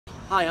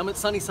Hi, I'm at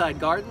Sunnyside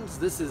Gardens.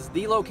 This is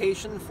the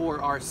location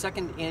for our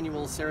second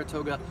annual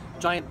Saratoga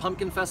Giant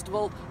Pumpkin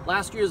Festival.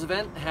 Last year's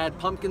event had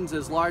pumpkins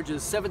as large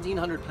as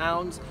 1,700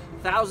 pounds.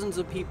 Thousands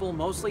of people,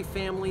 mostly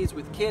families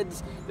with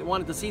kids, that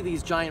wanted to see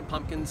these giant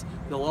pumpkins.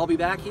 They'll all be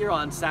back here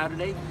on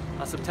Saturday,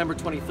 September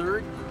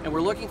 23rd, and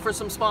we're looking for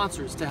some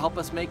sponsors to help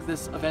us make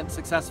this event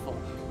successful.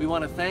 We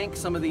want to thank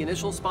some of the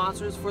initial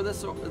sponsors for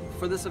this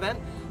event: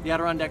 the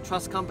Adirondack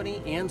Trust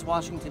Company, Ann's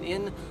Washington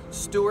Inn,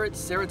 Stewart,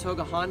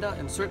 Saratoga Honda,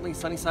 and certainly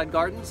Sunnyside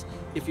Gardens.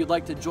 If you'd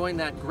like to join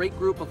that great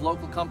group of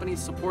local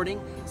companies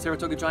supporting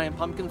Saratoga Giant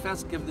Pumpkin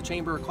Fest, give the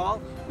Chamber a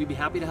call. We'd be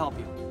happy to help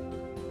you.